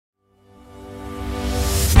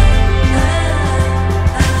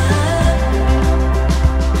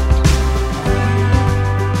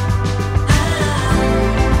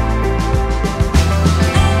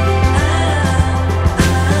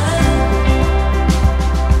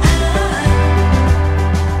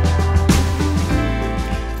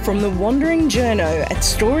Wandering Journo at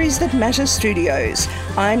Stories That Matter Studios.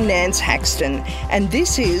 I'm Nance Haxton, and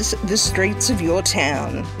this is The Streets of Your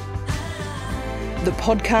Town, the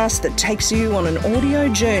podcast that takes you on an audio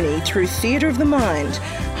journey through theatre of the mind,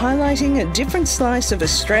 highlighting a different slice of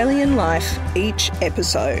Australian life each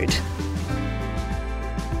episode.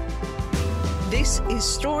 This is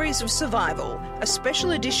Stories of Survival, a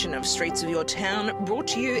special edition of Streets of Your Town brought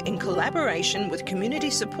to you in collaboration with community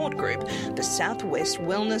support group, the Southwest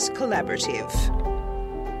Wellness Collaborative.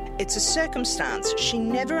 It's a circumstance she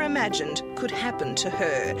never imagined could happen to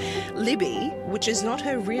her. Libby, which is not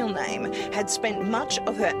her real name, had spent much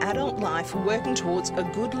of her adult life working towards a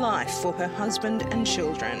good life for her husband and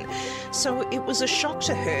children. So it was a shock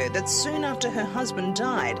to her that soon after her husband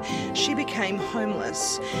died, she became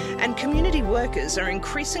homeless. And community workers are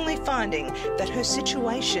increasingly finding that her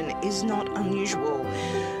situation is not unusual.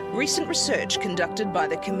 Recent research conducted by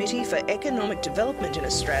the Committee for Economic Development in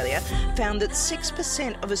Australia found that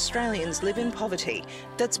 6% of Australians live in poverty.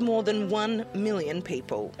 That's more than 1 million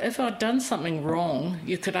people. If I'd done something wrong,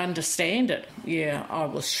 you could understand it. Yeah, I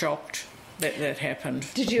was shocked that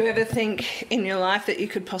happened. Did you ever think in your life that you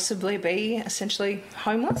could possibly be essentially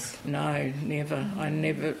homeless? No, never.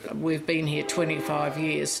 We've been here 25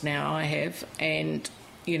 years now, I have, and,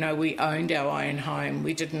 you know, we owned our own home.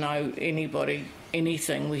 We didn't know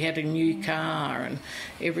anything. We had a new car and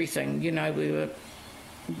everything. You know, we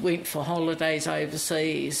went for holidays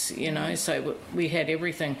overseas, you know, so we had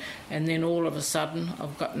everything. And then all of a sudden,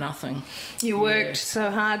 I've got nothing. You worked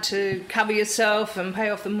so hard to cover yourself and pay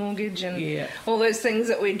off the mortgage and all those things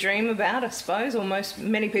that we dream about, I suppose, or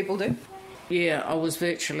many people do. Yeah, I was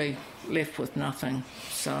virtually left with nothing.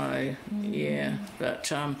 So,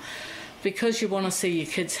 but because you want to see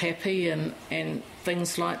your kids happy and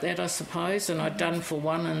things like that, I suppose, and I'd done for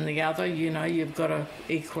one and the other, you know, you've got to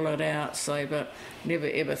equal it out, so, but never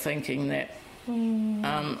ever thinking that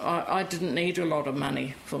I didn't need a lot of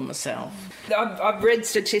money for myself. I've read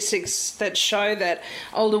statistics that show that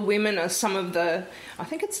older women are some of I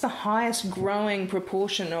think it's the highest growing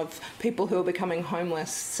proportion of people who are becoming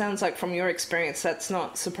homeless. Sounds like from your experience that's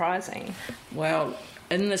not surprising. Well,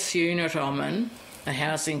 in this unit I'm in, a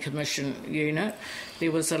housing commission unit,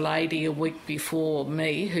 there was a lady a week before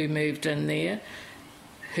me who moved in there.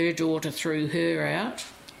 Her daughter threw her out,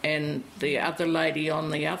 and the other lady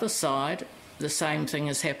on the other side, the same thing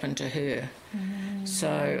has happened to her.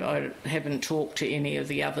 So I haven't talked to any of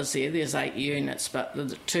the others there. There's 8 units, but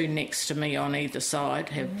the 2 next to me on either side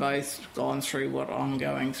have both gone through what I'm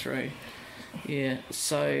going through. Yeah,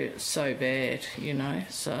 so bad, you know,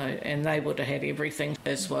 so, and they would have had everything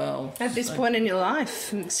as well. At this point in your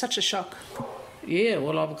life, it's such a shock. Yeah,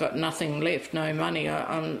 well, I've got nothing left, no money.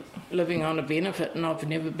 I'm living on a benefit, and I've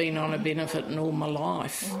never been on a benefit in all my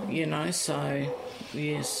life, you know, so,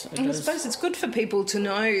 yes, it is. I suppose it's good for people to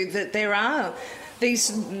know that there are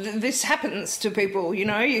this happens to people, you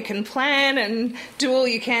know, you can plan and do all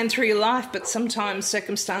you can through your life, but sometimes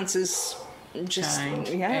circumstances just change.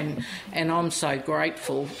 Yeah. And I'm so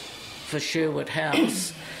grateful for Sherwood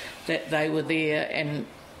House that they were there, and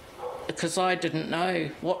because I didn't know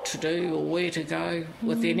what to do or where to go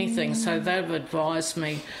with anything, so they've advised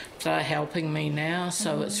me. They're helping me now,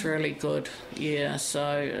 so it's really good. Yeah,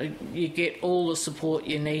 so you get all the support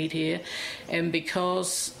you need here, and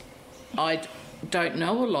because I don't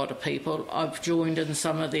know a lot of people, I've joined in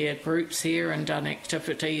some of their groups here and done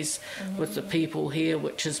activities with the people here,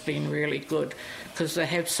 which has been really good, because they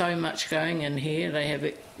have so much going in here. They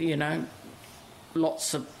have, you know,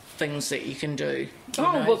 lots of things that you can do.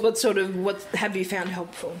 What have you found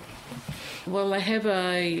helpful? Well, they have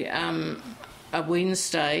a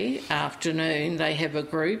Wednesday afternoon, they have a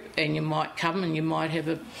group, and you might come and you might have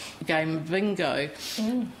a game of bingo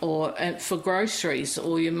or for groceries,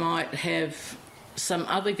 or you might have some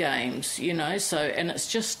other games, you know, so, and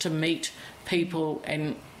it's just to meet people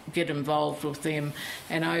and get involved with them.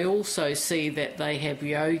 And I also see that they have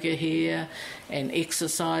yoga here and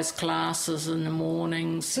exercise classes in the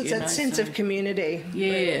mornings. So it's that sense of community.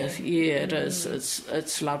 Yeah, it is.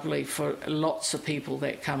 It's lovely for lots of people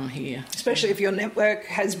that come here. Especially if your network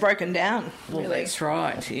has broken down. Well, really. That's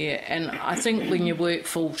right, yeah. And I think when you work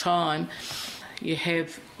full-time, you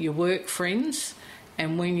have your work friends,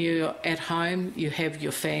 and when you're at home, you have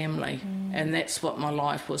your family, and that's what my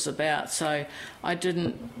life was about. So I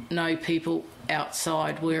didn't know people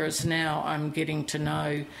outside, whereas now I'm getting to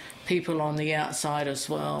know people on the outside as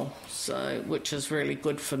well, so which is really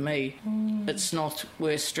good for me. It's not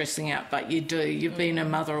worth stressing out, but you do. You've been a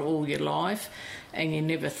mother all your life, and you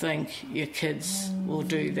never think your kids will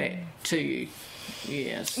do that to you.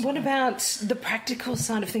 Yes. What about the practical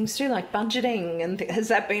side of things too, like budgeting? And has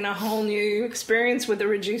that been a whole new experience with a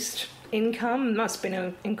reduced income? Must have been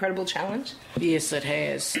an incredible challenge. Yes, it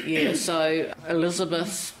has. Yeah. So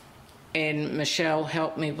Elizabeth and Michelle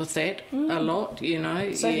helped me with that a lot, you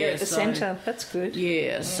know. So you're at the centre. That's good.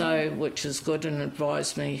 Yeah. So which is good, and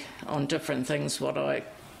advised me on different things what I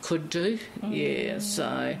could do. Yeah.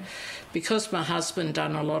 So because my husband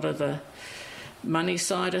done a lot of the money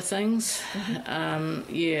side of things,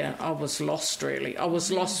 I was lost really. I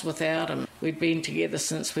was lost without him. We'd been together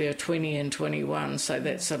since we were 20 and 21, so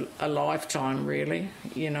that's a lifetime really,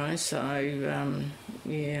 you know, so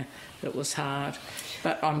it was hard,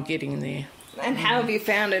 but I'm getting there. And how have you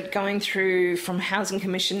found it going through from Housing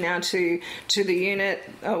Commission now to the unit,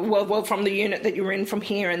 from the unit that you were in from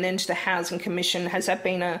here and then to the Housing Commission? Has that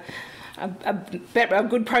been a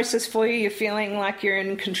good process for you? You're feeling like you're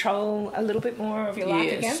in control a little bit more of your life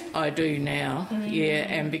again? Yes, I do now,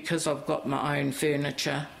 and because I've got my own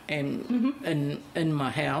furniture and in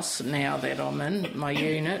my house now that I'm in, my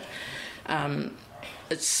unit,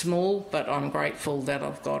 it's small, but I'm grateful that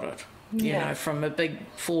I've got it. You know, from a big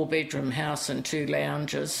 4-bedroom house and 2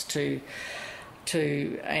 lounges to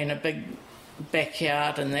and a big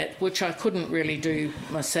backyard and that, which I couldn't really do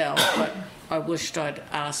myself, but I wished I'd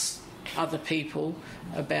asked other people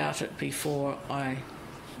about it before I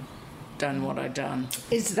done what I done.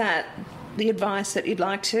 Is that the advice that you'd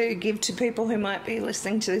like to give to people who might be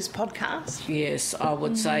listening to this podcast? Yes, I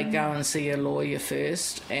would say go and see a lawyer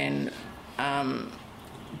first, and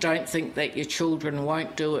don't think that your children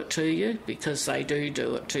won't do it to you, because they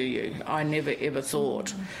do it to you. I never ever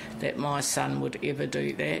thought that my son would ever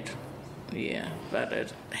do that. Yeah, but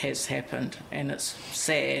it has happened, and it's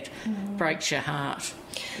sad. Breaks your heart.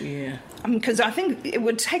 Yeah. Because I think it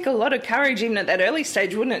would take a lot of courage, even at that early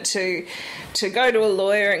stage, wouldn't it, to go to a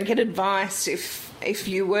lawyer and get advice if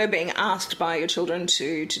you were being asked by your children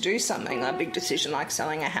to do something, a big decision like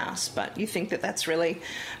selling a house. But you think that that's really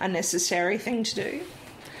a necessary thing to do,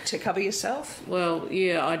 to cover yourself? Well,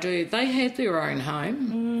 yeah, I do. They had their own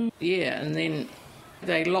home. Yeah, and then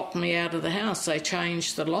they locked me out of the house. They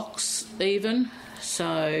changed the locks even.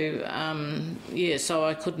 So, so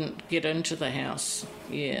I couldn't get into the house.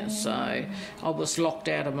 Yeah, so I was locked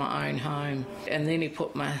out of my own home. And then he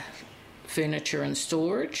put my furniture in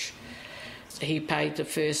storage. He paid the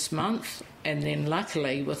first month, and then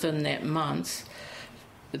luckily within that month,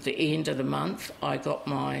 at the end of the month, I got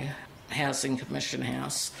my Housing Commission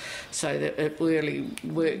house. So that it really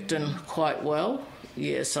worked in quite well.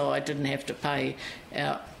 Yeah, so I didn't have to pay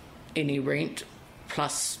out any rent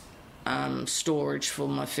plus storage for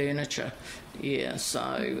my furniture. Yeah,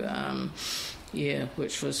 so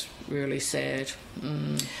which was really sad.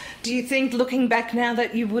 Do you think, looking back now,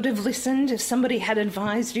 that you would have listened if somebody had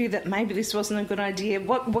advised you that maybe this wasn't a good idea?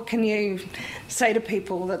 What can you say to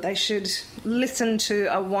people, that they should listen to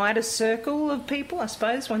a wider circle of people, I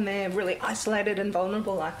suppose, when they're really isolated and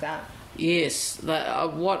vulnerable like that? Yes,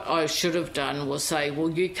 what I should have done was say, well,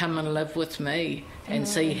 you come and live with me and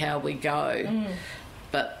see how we go.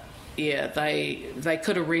 But yeah, they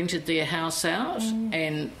could have rented their house out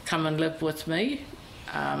and come and live with me.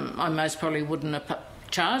 I most probably wouldn't have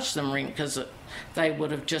charged them rent, because they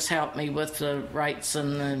would have just helped me with the rates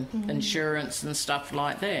and the insurance and stuff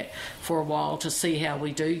like that for a while to see how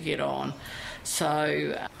we do get on.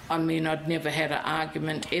 So, I mean, I'd never had an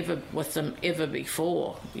argument ever with them ever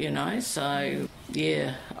before, you know. So,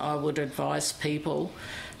 yeah, I would advise people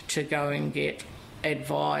to go and get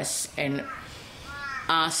advice and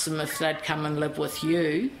ask them if they'd come and live with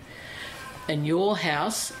you in your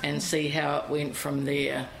house and see how it went from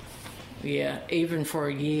there. Yeah, even for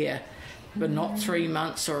a year, but not 3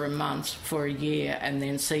 months or a month, for a year, and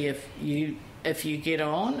then see if you get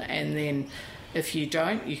on, and then if you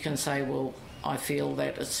don't, you can say, well, I feel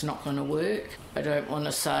that it's not going to work. I don't want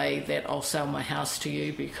to say that I'll sell my house to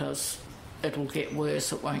you, because it'll get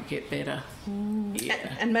worse, it won't get better. Yeah.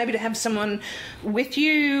 And maybe to have someone with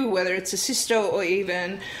you, whether it's a sister or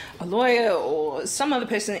even a lawyer or some other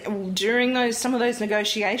person, during some of those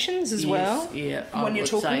negotiations as well. Yeah, I would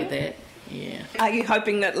say that. Yeah. Are you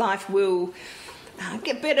hoping that life will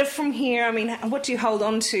get better from here? I mean, what do you hold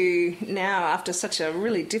on to now after such a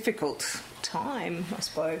really difficult time, I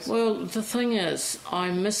suppose? Well, the thing is,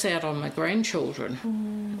 I miss out on my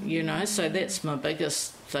grandchildren, you know, so that's my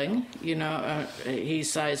biggest thing. You know, he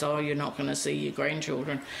says, oh, you're not going to see your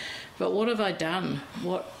grandchildren. But what have I done?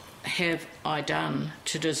 What have I done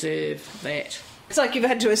to deserve that? It's like you've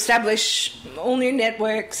had to establish all new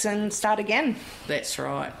networks and start again. That's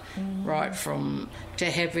right. Right from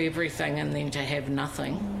to have everything and then to have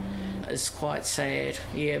nothing. is quite sad.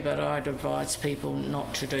 Yeah, but I'd advise people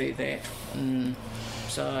not to do that.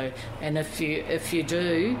 So, and if you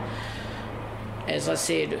do, as I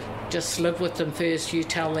said, just live with them first. You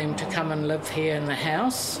tell them to come and live here in the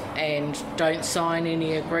house and don't sign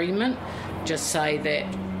any agreement. Just say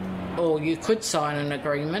that, or you could sign an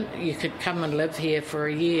agreement. You could come and live here for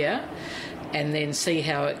a year and then see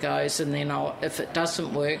how it goes. And then if it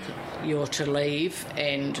doesn't work, you're to leave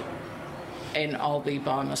and I'll be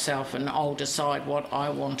by myself and I'll decide what I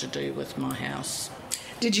want to do with my house.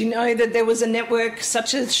 Did you know that there was a network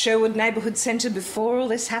such as Sherwood Neighbourhood Centre before all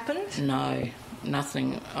this happened? No,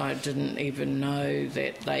 nothing. I didn't even know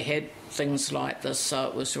that they had things like this, so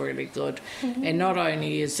it was really good. And not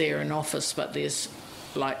only is there an office, but there's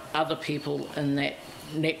like other people in that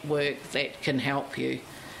network that can help you,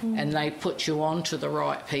 and they put you on to the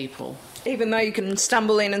right people. Even though you can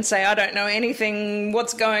stumble in and say, I don't know anything,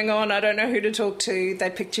 what's going on, I don't know who to talk to,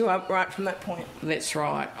 they picked you up right from that point. That's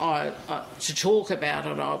right. I to talk about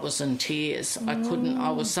it, I was in tears. I couldn't,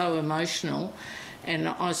 I was so emotional, and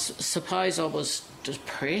I suppose I was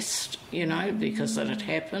depressed, because it had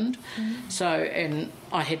happened. So, and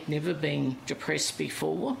I had never been depressed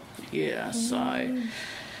before. Yeah, so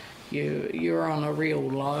you're on a real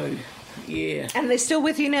low. Yeah. And they're still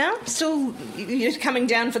with you now? Still, you're coming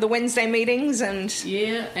down for the Wednesday meetings and...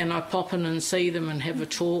 Yeah, and I pop in and see them and have a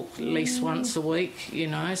talk at least once a week,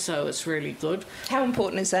 so it's really good. How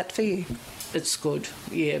important is that for you? It's good,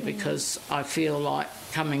 yeah, because I feel like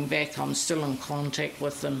coming back, I'm still in contact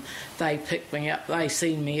with them. They pick me up, they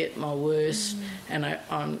see me at my worst, and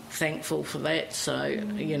I'm thankful for that. So,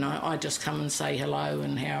 I just come and say hello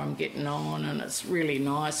and how I'm getting on, and it's really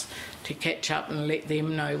nice to catch up and let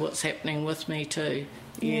them know what's happening with me too.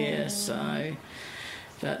 Yeah, so...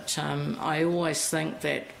 But I always think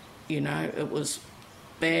that, it was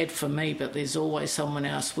bad for me, but there's always someone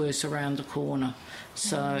else worse around the corner.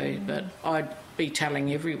 So, but I'd be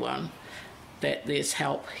telling everyone that there's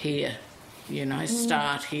help here,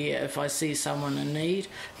 start here. If I see someone in need,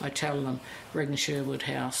 I tell them, ring Sherwood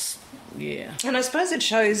House. Yeah. And I suppose it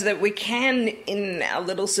shows that we can, in our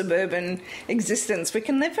little suburban existence, we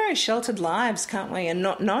can live very sheltered lives, can't we, and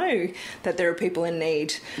not know that there are people in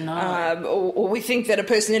need. No. Or we think that a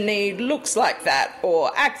person in need looks like that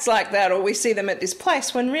or acts like that, or we see them at this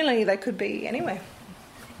place when really they could be anywhere.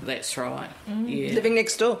 That's right, yeah. Living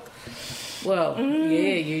next door. Well,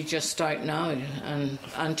 yeah, you just don't know. And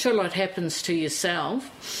until it happens to yourself,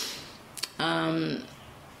 you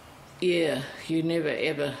never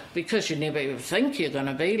ever, because you never ever think you're going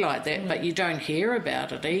to be like that, but you don't hear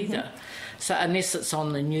about it either. So unless it's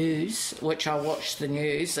on the news, which I watch the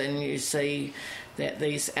news, and you see that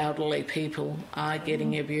these elderly people are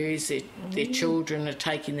getting abused, their children are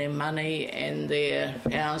taking their money and their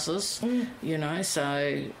houses,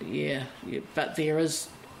 so, yeah. But there is,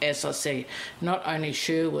 as I say, not only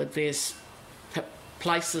Sherwood, there's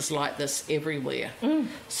places like this everywhere.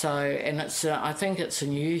 So, and it's I think it's a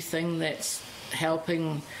new thing that's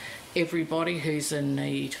helping everybody who's in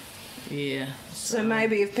need. Yeah. So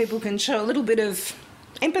maybe if people can show a little bit of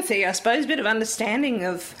empathy, I suppose, a bit of understanding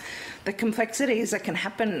of the complexities that can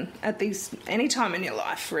happen at any time in your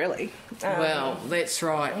life, really. Well, that's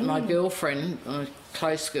right. My girlfriend, my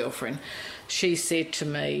close girlfriend, she said to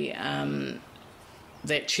me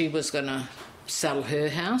that she was going to sell her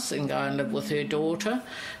house and go and live with her daughter,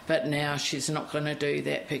 but now she's not going to do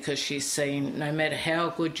that because she's seen, no matter how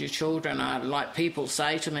good your children are, like people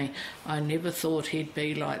say to me, I never thought he'd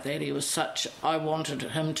be like that. He was I wanted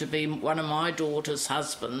him to be one of my daughter's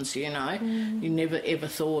husbands, You never ever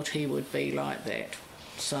thought he would be like that.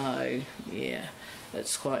 So, yeah,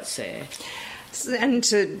 it's quite sad. And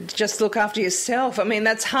to just look after yourself. I mean,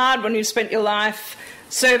 that's hard when you've spent your life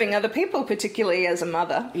serving other people, particularly as a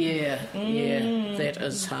mother. Yeah, that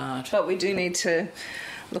is hard. But we do need to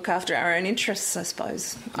look after our own interests, I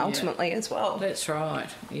suppose, ultimately as well. That's right,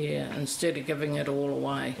 yeah, instead of giving it all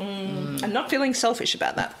away. And not feeling selfish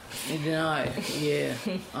about that. No, yeah,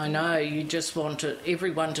 I know, you just want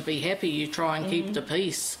everyone to be happy, you try and keep the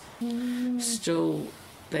peace. Still,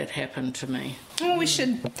 that happened to me. Well, we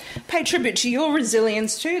should pay tribute to your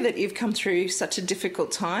resilience too, that you've come through such a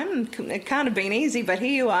difficult time. It can't have been easy, but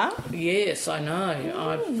here you are. Yes, I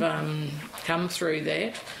know. I've come through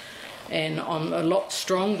that, and I'm a lot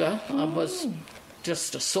stronger. I was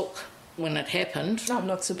just a sook when it happened. I'm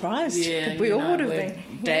not surprised. Yeah, we all would have been.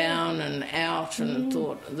 Down and out and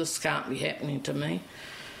thought, this can't be happening to me.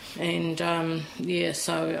 And,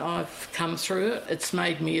 so I've come through it. It's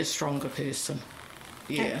made me a stronger person.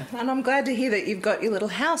 Yeah. And I'm glad to hear that you've got your little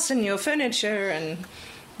house and your furniture and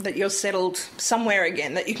that you're settled somewhere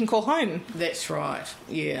again that you can call home. That's right,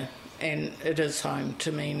 yeah. and it is home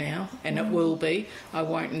to me now, and it will be. I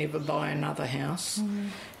won't never buy another house,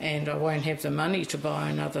 and I won't have the money to buy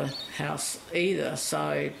another house either,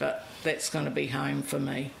 but that's going to be home for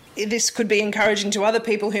me. This could be encouraging to other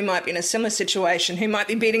people who might be in a similar situation, who might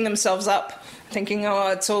be beating themselves up, thinking, oh,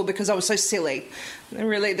 it's all because I was so silly. And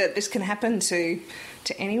really, that this can happen to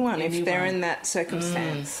anyone if they're in that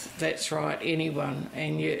circumstance. That's right, anyone.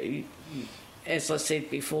 And you, as I said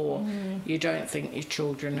before, you don't think your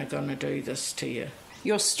children are going to do this to you.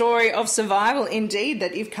 Your story of survival, indeed,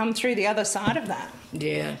 that you've come through the other side of that.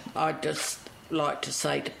 Yeah, I'd just like to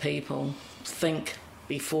say to people, think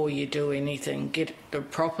before you do anything. Get the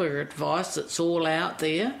proper advice. It's all out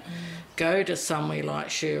there. Go to somewhere like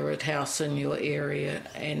Sherwood House in your area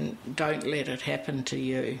and don't let it happen to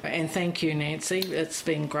you. And thank you, Nancy. It's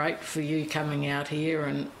been great for you coming out here,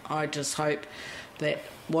 and I just hope that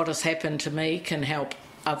what has happened to me can help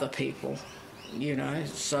other people,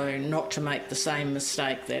 so not to make the same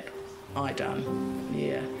mistake that I done.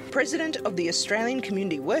 Yeah. President of the Australian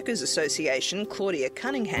Community Workers Association, Claudia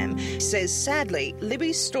Cunningham, says sadly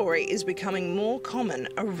Libby's story is becoming more common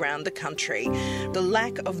around the country. The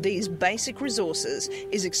lack of these basic resources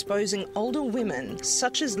is exposing older women,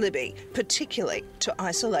 such as Libby, particularly to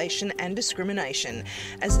isolation and discrimination,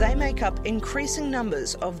 as they make up increasing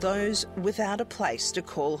numbers of those without a place to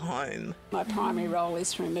call home. My primary role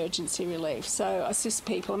is for emergency relief, so I assist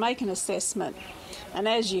people, make an assessment. And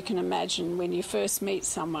as you can imagine, when you first meet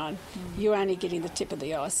someone, you're only getting the tip of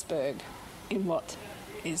the iceberg in what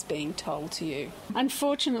is being told to you.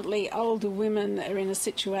 Unfortunately, older women are in a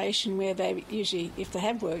situation where they usually, if they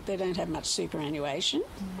have work, they don't have much superannuation.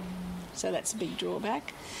 So that's a big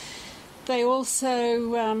drawback. They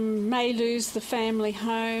also may lose the family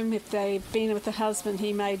home. If they've been with a husband,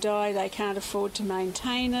 he may die, they can't afford to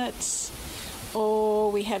maintain it. Or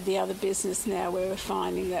we have the other business now where we're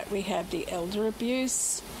finding that we have the elder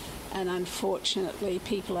abuse, and unfortunately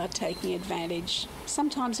people are taking advantage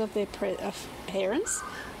sometimes of their parents,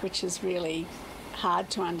 which is really hard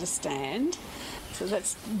to understand. So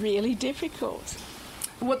that's really difficult.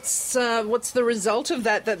 What's the result of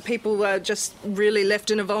that people are just really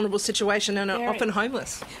left in a vulnerable situation and are often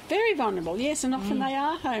homeless? Very vulnerable, yes, and often they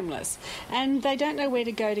are homeless. And they don't know where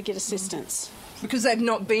to go to get assistance. Because they've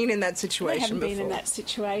not been in that situation before. They haven't been in that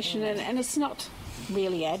situation, and it's not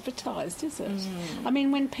really advertised, is it? I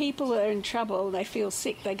mean, when people are in trouble, they feel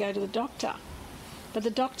sick, they go to the doctor. But the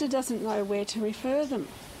doctor doesn't know where to refer them.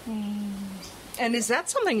 And is that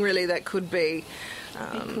something really that could be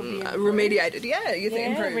remediated? Yeah, you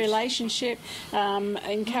think improved? Relationship,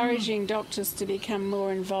 encouraging doctors to become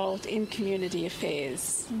more involved in community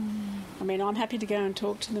affairs. I mean, I'm happy to go and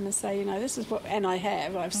talk to them and say, this is what, and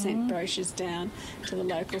I've sent brochures down to the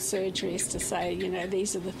local surgeries to say,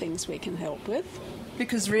 these are the things we can help with.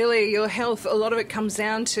 Because really, your health, a lot of it comes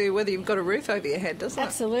down to whether you've got a roof over your head, doesn't it?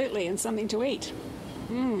 Absolutely, and something to eat.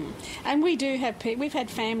 And we do have we've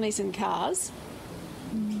had families in cars,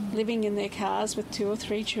 living in their cars with 2 or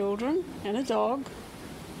 3 children and a dog.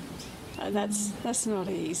 That's not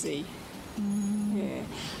easy.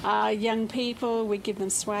 Young people, we give them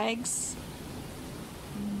swags.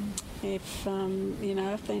 If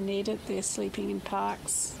if they need it, they're sleeping in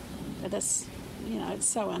parks. But that's it's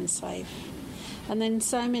so unsafe. And then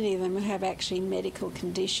so many of them have actually medical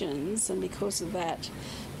conditions, and because of that,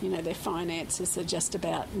 their finances are just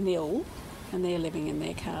about nil, and they're living in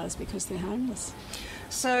their cars because they're homeless.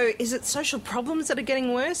 So is it social problems that are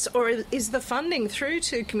getting worse, or is the funding through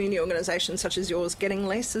to community organisations such as yours getting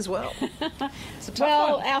less as well? It's a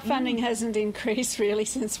tough one. Our funding hasn't increased really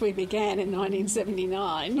since we began in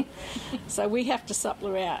 1979. So we have to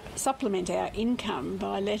supplement our income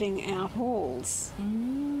by letting our halls,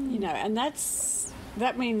 and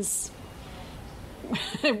that means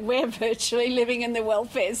we're virtually living in the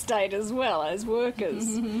welfare state as well as workers.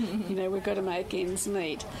 We've got to make ends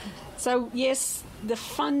meet. So yes, the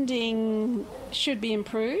funding should be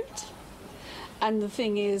improved, and the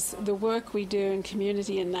thing is, the work we do in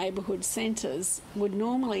community and neighbourhood centres would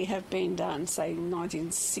normally have been done, say, in the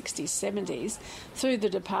 1960s, 70s, through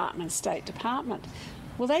the State Department.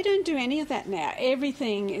 Well, they don't do any of that now.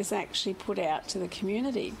 Everything is actually put out to the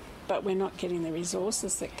community, but we're not getting the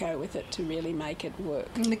resources that go with it to really make it work.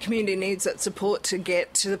 And the community needs that support to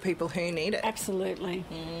get to the people who need it. Absolutely.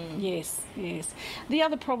 Yes. The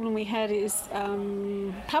other problem we had is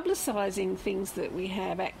publicising things that we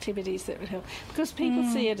have, activities that would help, because people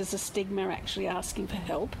see it as a stigma actually asking for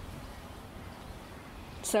help.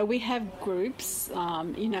 So we have groups,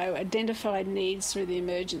 identified needs through the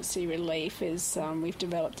emergency relief is we've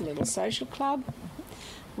developed a little social club.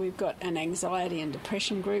 We've got an anxiety and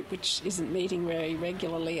depression group, which isn't meeting very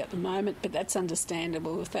regularly at the moment, but that's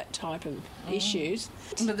understandable with that type of issues.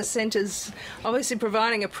 But the centre's obviously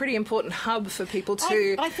providing a pretty important hub for people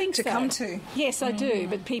to I think so. come to. Yes, I do,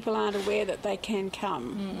 but people aren't aware that they can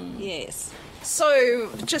come. Yes. So,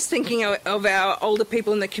 just thinking of our older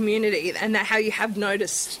people in the community and how you have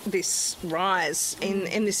noticed this rise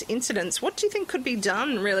in this incidence, what do you think could be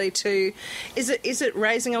done really to... Is it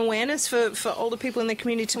raising awareness for older people in the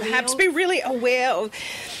community to perhaps be really aware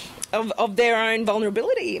of their own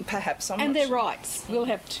vulnerability, perhaps? And their rights. We'll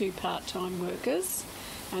have 2 part-time workers,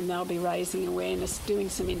 and they'll be raising awareness, doing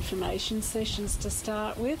some information sessions to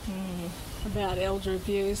start with about elder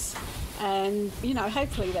abuse. And, you know,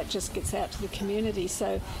 hopefully that just gets out to the community.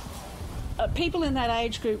 So people in that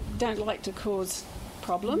age group don't like to cause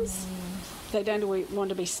problems. They don't want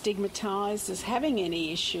to be stigmatised as having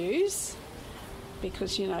any issues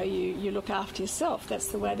because, you know, you look after yourself. That's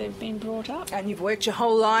the way they've been brought up. And you've worked your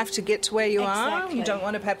whole life to get to where you are. Exactly. You don't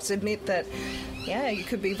want to perhaps admit that, you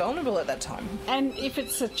could be vulnerable at that time. And if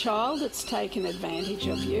it's a child that's taken advantage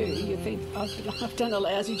of you, you think, I've done a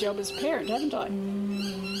lousy job as a parent, haven't I?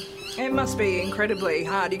 It must be incredibly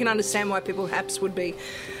hard. You can understand why people perhaps would be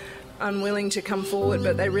unwilling to come forward,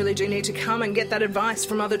 but they really do need to come and get that advice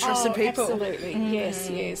from other trusted people. Absolutely. Yes.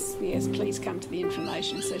 Please come to the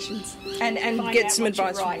information sessions and find get out some what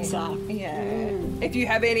advice your rights from are. you. Yeah. If you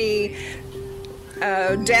have any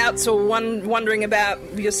doubts or wondering about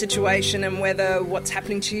your situation and whether what's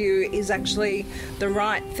happening to you is actually the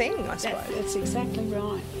right thing, I suppose. That's exactly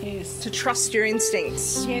right. Yes. To trust your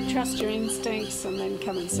instincts. Yeah, trust your instincts and then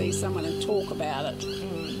come and see someone and talk about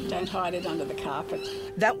it. Don't hide it under the carpet.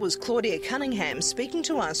 That was Claudia Cunningham speaking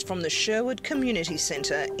to us from the Sherwood Community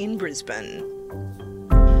Centre in Brisbane.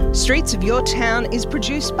 Streets of Your Town is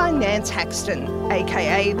produced by Nance Haxton,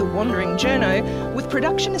 aka The Wandering Journo, with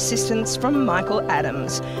production assistance from Michael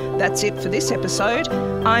Adams. That's it for this episode.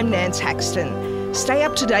 I'm Nance Haxton. Stay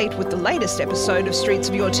up to date with the latest episode of Streets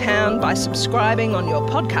of Your Town by subscribing on your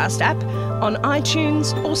podcast app, on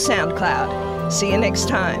iTunes or SoundCloud. See you next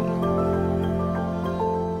time.